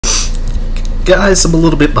Guys, I'm a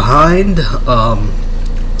little bit behind.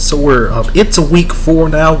 So we're into week 4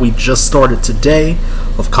 now. We just started today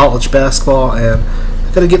of college basketball, and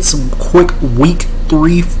I gotta get some quick week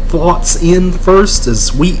 3 thoughts in first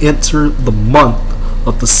as we enter the month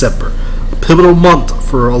of December. A pivotal month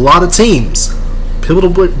for a lot of teams.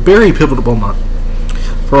 Very pivotal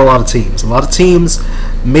month for a lot of teams. A lot of teams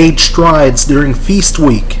made strides during feast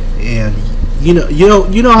week, and you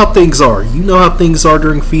know how things are. You know how things are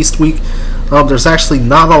during feast week. There's actually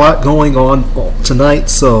not a lot going on tonight,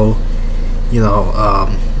 so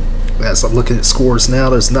as I'm looking at scores now,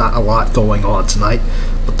 there's not a lot going on tonight,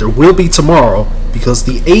 but there will be tomorrow because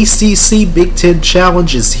the ACC-Big Ten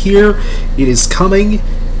Challenge is here. It is coming.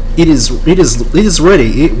 It is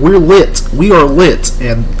ready. We're lit. We are lit,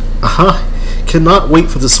 and cannot wait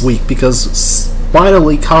for this week because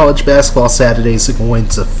finally college basketball Saturdays are going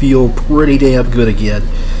to feel pretty damn good again.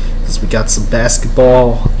 We got some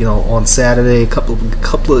basketball, on Saturday. A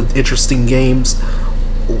couple of interesting games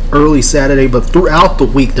early Saturday, but throughout the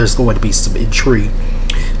week there's going to be some intrigue.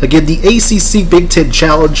 Again, the ACC-Big Ten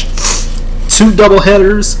Challenge, 2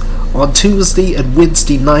 doubleheaders on Tuesday and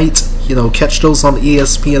Wednesday night. Catch those on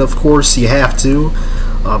ESPN, of course. You have to.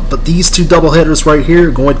 But these 2 doubleheaders right here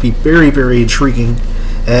are going to be very, very intriguing.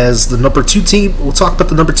 As the number 2 team, we'll talk about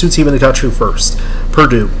the number 2 team in the country first,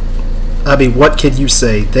 Purdue. I mean, what can you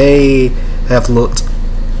say? They have looked.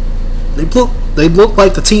 They look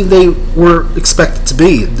like the team they were expected to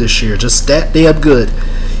be this year. Just that damn good,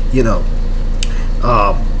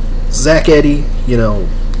 Zach Edey,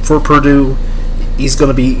 for Purdue, he's going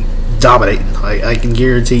to be dominating. I can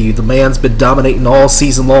guarantee you, the man's been dominating all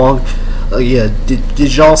season long.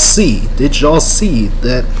 Did y'all see? Did y'all see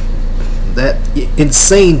that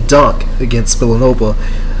insane dunk against Villanova?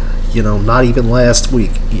 Not even last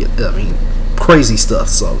week. I mean, crazy stuff.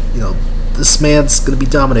 So, this man's going to be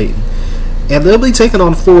dominating. And they'll be taking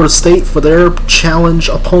on Florida State for their challenge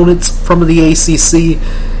opponents from the ACC.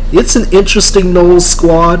 It's an interesting Knowles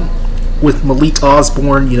squad with Malik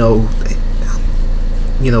Osborne,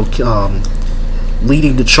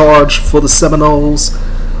 leading the charge for the Seminoles.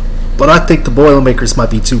 But I think the Boilermakers might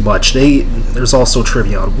be too much. There's also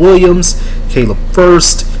Trevion Williams, Caleb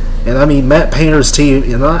First, and I mean, Matt Painter's team,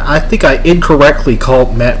 and I think I incorrectly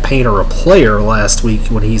called Matt Painter a player last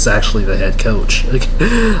week when he's actually the head coach.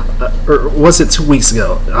 Or was it 2 weeks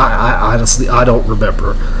ago? I honestly, I don't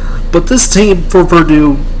remember. But this team for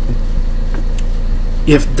Purdue,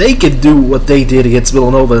 if they can do what they did against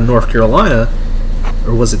Villanova in North Carolina,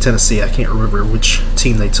 or was it Tennessee? I can't remember which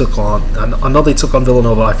team they took on. I know they took on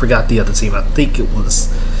Villanova. I forgot the other team. I think it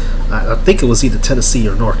was either Tennessee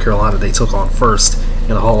or North Carolina they took on first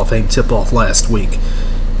in a Hall of Fame tip-off last week,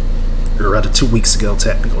 or rather 2 weeks ago,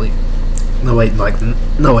 technically. No, wait,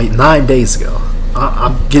 9 days ago.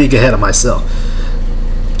 I'm getting ahead of myself.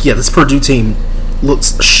 Yeah, this Purdue team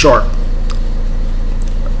looks sharp.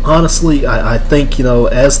 Honestly, I think,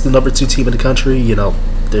 as the number 2 team in the country,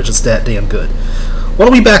 they're just that damn good. Why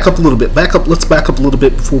don't we back up a little bit? Let's back up a little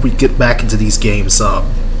bit before we get back into these games.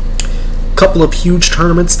 Couple of huge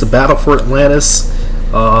tournaments to battle for Atlantis.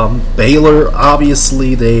 Baylor,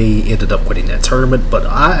 obviously, they ended up winning that tournament, but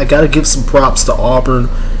I got to give some props to Auburn,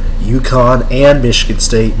 UConn, and Michigan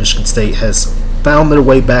State. Michigan State has found their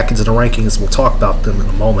way back into the rankings. We'll talk about them in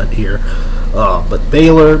a moment here. But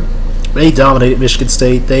Baylor, they dominated Michigan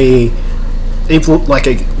State. They've looked like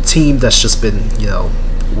a team that's just been,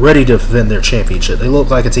 ready to defend their championship. They look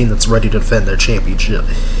like a team that's ready to defend their championship.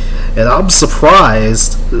 And I'm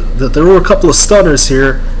surprised that there were a couple of stunners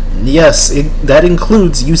here. Yes, that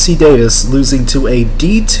includes UC Davis losing to a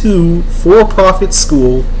D2 for-profit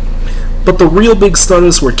school. But the real big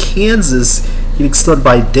stunners were Kansas getting stunned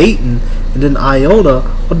by Dayton, and then Iona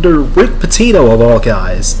under Rick Pitino of all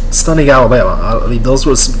guys, stunning Alabama. I mean, those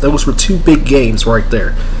were 2 big games right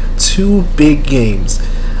there. 2 big games.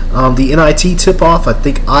 The NIT tip-off, I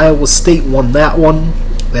think Iowa State won that one.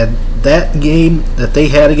 And that game that they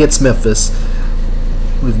had against Memphis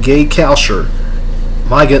with Gabe Kalsher,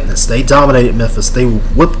 my goodness, they dominated Memphis. They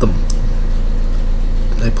whipped them.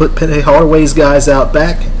 They put Penny Hardaway's guys out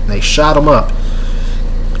back, and they shot them up.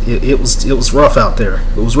 It was rough out there.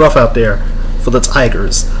 It was rough out there for the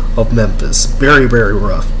Tigers of Memphis. Very, very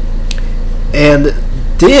rough. And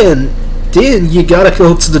then you gotta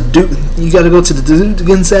go to the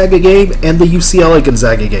Gonzaga game and the UCLA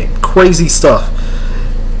Gonzaga game. Crazy stuff.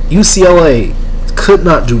 UCLA could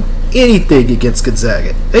not do anything against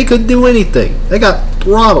Gonzaga. They couldn't do anything. They got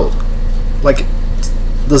throttled. Like,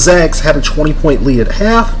 the Zags had a 20-point lead at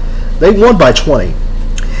half. They won by 20.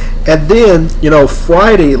 And then,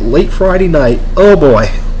 late Friday night, oh boy,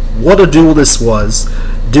 what a duel this was.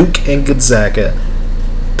 Duke and Gonzaga,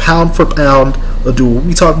 pound for pound, a duel.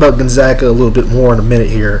 We talk about Gonzaga a little bit more in a minute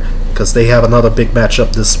here because they have another big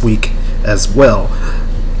matchup this week as well.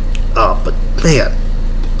 But man,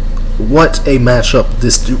 what a matchup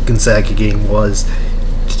this Duke-Gonzaga game was.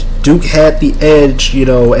 Duke had the edge,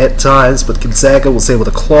 at times, but Gonzaga was able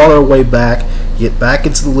to claw their way back, get back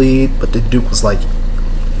into the lead, but then Duke was like,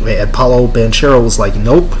 man, Paolo Banchero was like,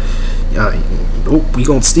 nope, we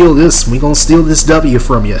gonna steal this. We gonna steal this W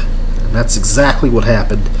from you, and that's exactly what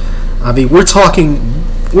happened. I mean, we're talking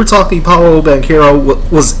Paolo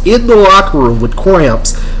Banchero was in the locker room with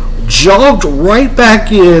cramps, jogged right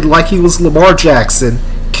back in like he was Lamar Jackson,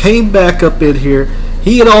 came back up in here.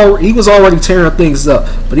 He was already tearing things up,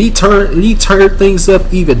 but he turned things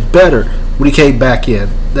up even better when he came back in.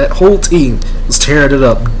 That whole team was tearing it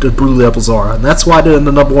up. The Blue Devils are, and that's why they're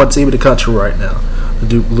the #1 team in the country right now. The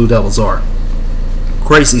Duke Blue Devils are.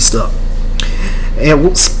 Crazy stuff. And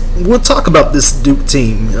we'll talk about this Duke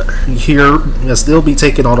team here as they'll be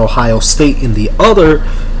taking on Ohio State in the other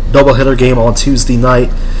doubleheader game on Tuesday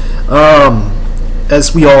night.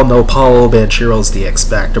 As we all know, Paolo Banchero is the X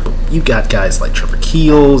factor, but you got guys like Trevor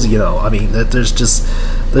Keels. I mean, there's just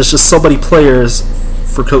so many players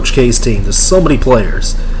for Coach K's team. There's so many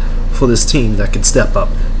players for this team that can step up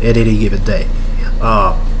at any given day.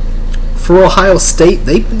 For Ohio State,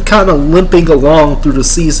 they've been kind of limping along through the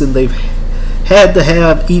season. They've had to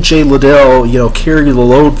have E.J. Liddell, carry the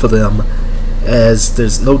load for them, as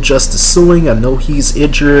there's no Justice Suing. I know he's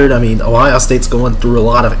injured. I mean, Ohio State's going through a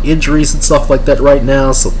lot of injuries and stuff like that right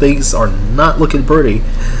now, so things are not looking pretty.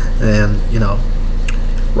 And,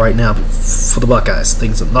 right now for the Buckeyes,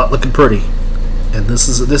 things are not looking pretty. And this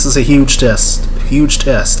is a huge test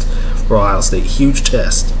for Ohio State, huge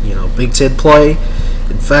test. Big Ten play.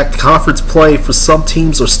 In fact, conference play for some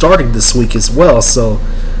teams are starting this week as well, so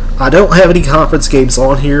I don't have any conference games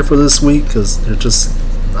on here for this week because they're just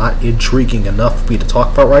not intriguing enough for me to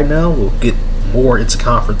talk about right now. We'll get more into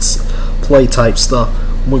conference play type stuff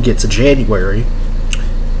when we get to January.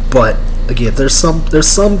 But again, there's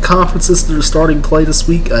some conferences that are starting play this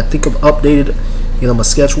week. I think I've updated my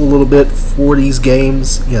schedule a little bit for these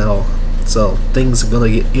games. So things are gonna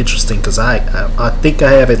get interesting because I think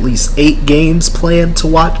I have at least 8 games planned to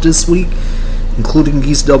watch this week, including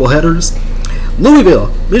these doubleheaders.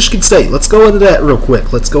 Louisville, Michigan State. Let's go into that real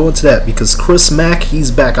quick. Let's go into that because Chris Mack, he's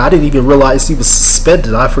back. I didn't even realize he was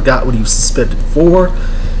suspended. I forgot what he was suspended for.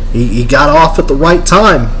 He got off at the right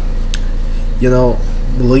time.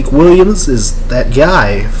 Malik Williams is that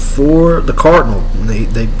guy for the Cardinal.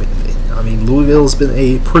 Louisville's been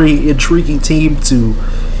a pretty intriguing team to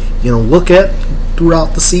look at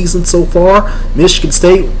throughout the season so far. Michigan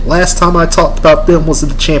State, last time I talked about them was in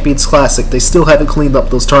the Champions Classic. They still haven't cleaned up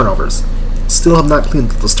those turnovers. Still have not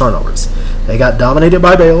cleaned up those turnovers. They got dominated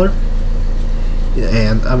by Baylor,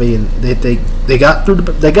 and they got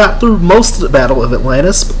through most of the Battle of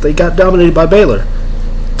Atlantis, but they got dominated by Baylor.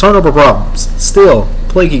 Turnover problems still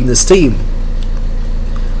plaguing this team.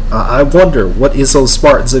 I wonder what Izzo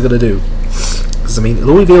Spartans are going to do. Because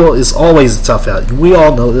Louisville is always a tough out. We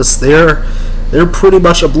all know this. They're pretty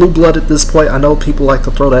much a blue blood at this point. I know people like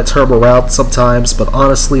to throw that term around sometimes, but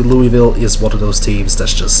honestly, Louisville is one of those teams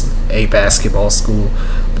that's just a basketball school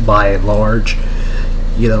by and large.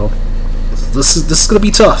 This is going to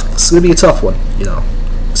be tough. This is going to be a tough one.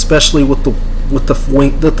 Especially with the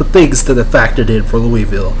things that have factored in for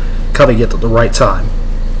Louisville coming at the right time.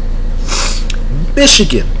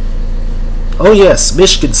 Michigan. Oh yes,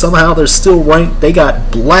 Michigan. Somehow they're still ranked. They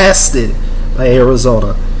got blasted by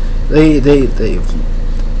Arizona. They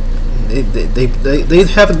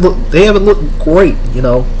haven't looked great.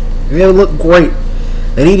 They haven't looked great.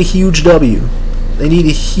 They need a huge W. They need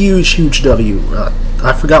a huge W.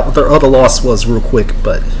 I forgot what their other loss was real quick,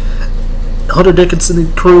 but Hunter Dickinson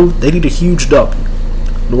and crew, they need a huge W.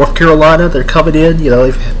 North Carolina, they're coming in.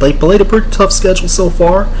 They played a pretty tough schedule so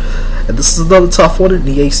far, and this is another tough one in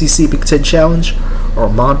the ACC-Big Ten Challenge.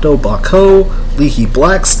 Armando Bacot, Leahy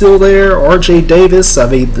Black still there, R.J. Davis.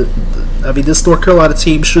 This North Carolina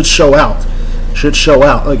team should show out.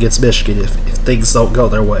 Against Michigan if things don't go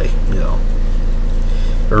their way.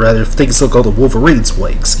 Or rather, if things don't go the Wolverines'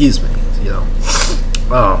 way. Excuse me.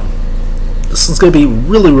 This is going to be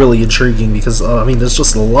really intriguing because there's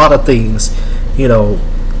just a lot of things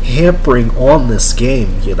hampering on this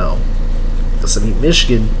game. Because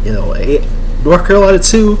Michigan, North Carolina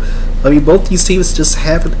too. Both these teams just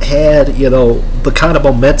haven't had the kind of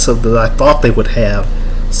momentum that I thought they would have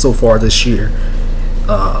so far this year.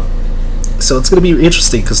 So it's going to be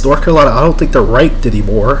interesting because North Carolina, I don't think they're ranked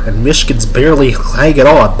anymore, and Michigan's barely hanging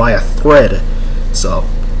on by a thread. So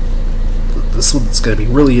this one's going to be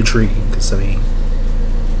really intriguing because, I mean,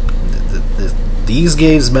 these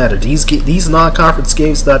games matter. These non-conference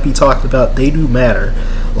games that I be talking about, they do matter.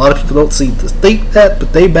 A lot of people don't seem to think that,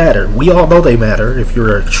 but they matter. We all know they matter. If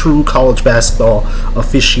you're a true college basketball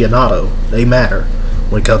aficionado, they matter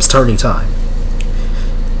when it comes turning time.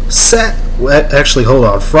 Actually, hold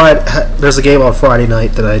on. There's a game on Friday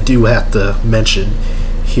night that I do have to mention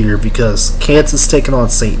here because Kansas taking on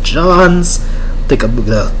St. John's. I think I'm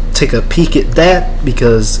gonna take a peek at that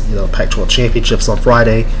because Pac-12 championships on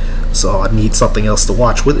Friday, so I need something else to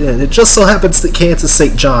watch with it. And it just so happens that Kansas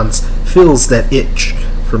St. John's fills that itch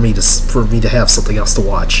for me to have something else to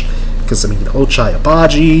watch. Because I mean, Ochai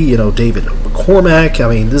Agbaji, David McCormack. I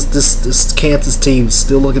mean, this Kansas team's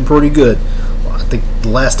still looking pretty good. I think the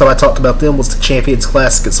last time I talked about them was the Champions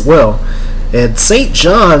Classic as well. And St.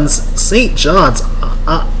 John's,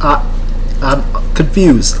 I'm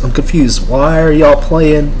confused. Why are y'all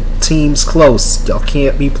playing teams close? Y'all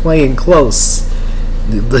can't be playing close.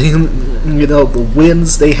 The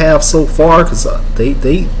wins they have so far, because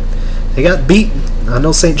they got beaten. I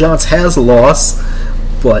know St. John's has a loss,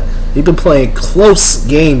 but they've been playing close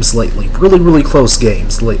games lately. Really close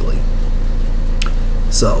games lately.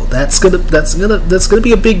 So that's gonna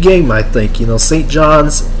be a big game, I think. St.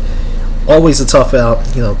 John's, always a tough out.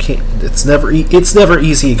 It's never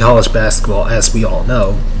easy in college basketball, as we all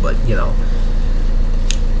know. But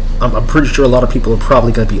I'm pretty sure a lot of people are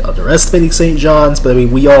probably going to be underestimating St. John's. But I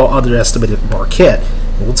mean, we all underestimated Marquette.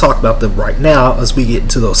 And we'll talk about them right now as we get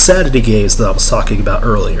into those Saturday games that I was talking about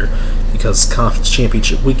earlier. Because conference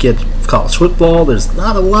championship weekend of college football, there's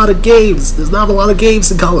not a lot of games. There's not a lot of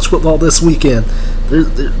games in college football this weekend.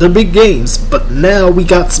 They're big games, but now we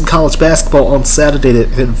got some college basketball on Saturday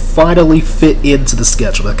that can finally fit into the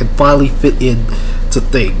schedule, that can finally fit into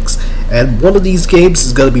things. And one of these games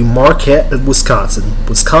is going to be Marquette and Wisconsin.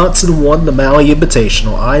 Wisconsin won the Maui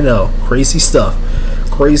Invitational. I know, crazy stuff.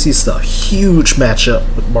 Huge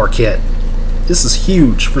matchup with Marquette. This is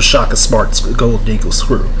huge for Shaka Smart's Golden Eagles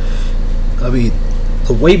crew. I mean,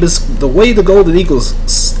 the way the Golden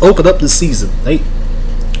Eagles opened up this season, they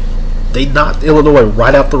knocked Illinois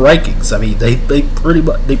right out the rankings. I mean, they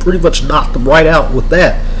pretty much knocked them right out with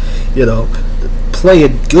that.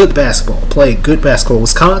 Playing good basketball.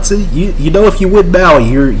 Wisconsin, if you win Maui,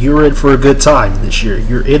 you're in for a good time this year.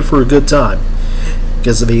 You're in for a good time.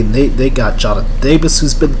 Because I mean, they got Jonathan Davis,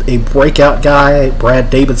 who's been a breakout guy. Brad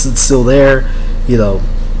Davidson's still there.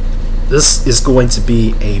 This is going to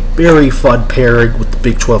be a very fun pairing with the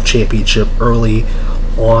Big 12 championship early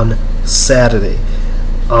on Saturday.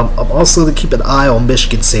 I'm also going to keep an eye on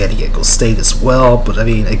Michigan, San Diego State as well. But I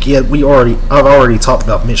mean, again, I've already talked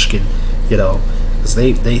about Michigan, because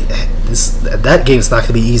that game's not going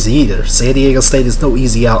to be easy either. San Diego State is no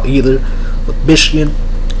easy out either. But Michigan,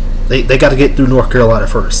 they got to get through North Carolina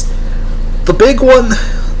first. The big one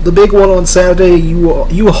on Saturday, you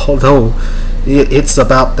all know, it's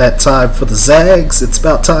about that time for the Zags. It's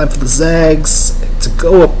about time for the Zags to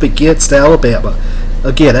go up against Alabama.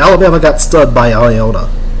 Again, Alabama got stunned by Iona,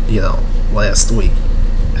 last week.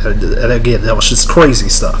 And again, that was just crazy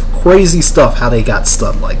stuff. Crazy stuff how they got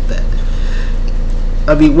stunned like that.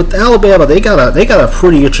 I mean, with Alabama, they got a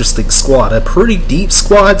pretty interesting squad. A pretty deep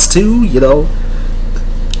squads too,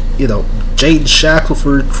 Jaden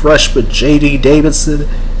Shackelford, freshman J.D. Davidson,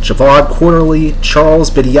 Javon Cornerly, Charles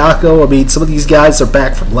Bediako. I mean, some of these guys are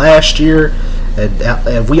back from last year,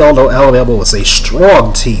 and we all know Alabama was a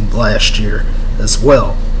strong team last year as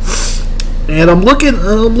well. And I'm looking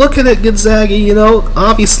at Gonzaga.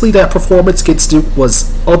 Obviously that performance against Duke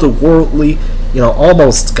was otherworldly.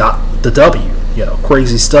 Almost got the W.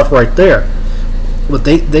 Crazy stuff right there. But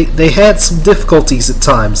they had some difficulties at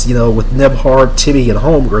times, with Nembhard, Timmy, and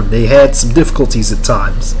Holmgren. They had some difficulties at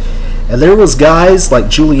times. And there was guys like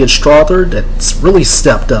Julian Strother that's really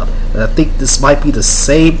stepped up. And I think this might be the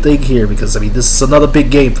same thing here because, I mean, this is another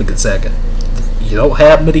big game for Gonzaga. You don't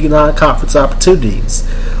have many non-conference opportunities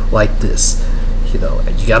like this.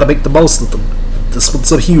 And you got to make the most of them. This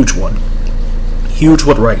one's a huge one. Huge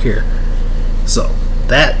one right here. So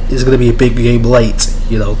that is going to be a big game late,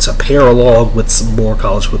 to pair along with some more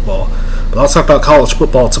college football. But I'll talk about college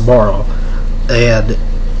football tomorrow. And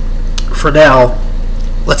for now,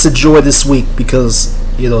 let's enjoy this week because,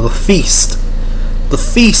 the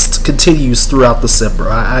feast continues throughout December.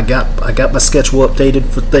 I got my schedule updated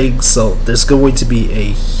for things, so there's going to be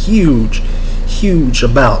a huge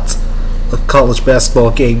amount of college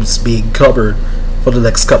basketball games being covered for the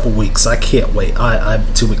next couple weeks. I can't wait.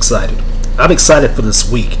 I'm too excited. I'm excited for this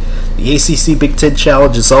week. The ACC Big Ten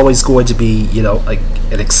Challenge is always going to be,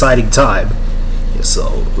 an exciting time. So,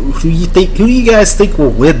 who do you guys think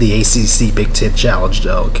will win the ACC Big Ten Challenge,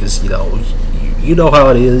 though? Because you know how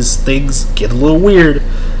it is. Things get a little weird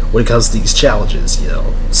when it comes to these challenges.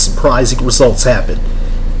 Surprising results happen.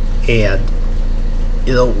 And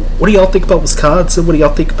what do y'all think about Wisconsin? What do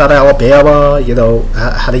y'all think about Alabama?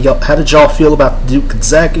 How did y'all feel about the Duke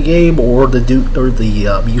Gonzaga game or the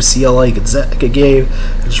UCLA Gonzaga game?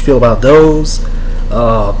 How did you feel about those?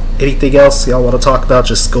 Anything else y'all want to talk about?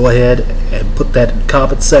 Just go ahead and put that in the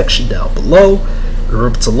comment section down below.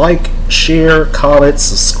 Remember to like, share, comment,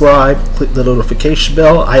 subscribe, click the notification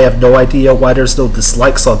bell. I have no idea why there's no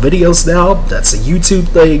dislikes on videos now. That's a YouTube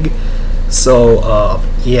thing. So,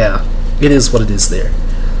 yeah, it is what it is there.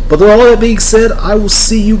 But with all that being said, I will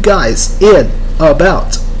see you guys in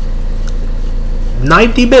about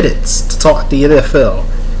 90 minutes to talk the NFL,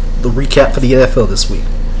 the recap for the NFL this week.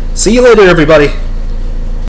 See you later, everybody.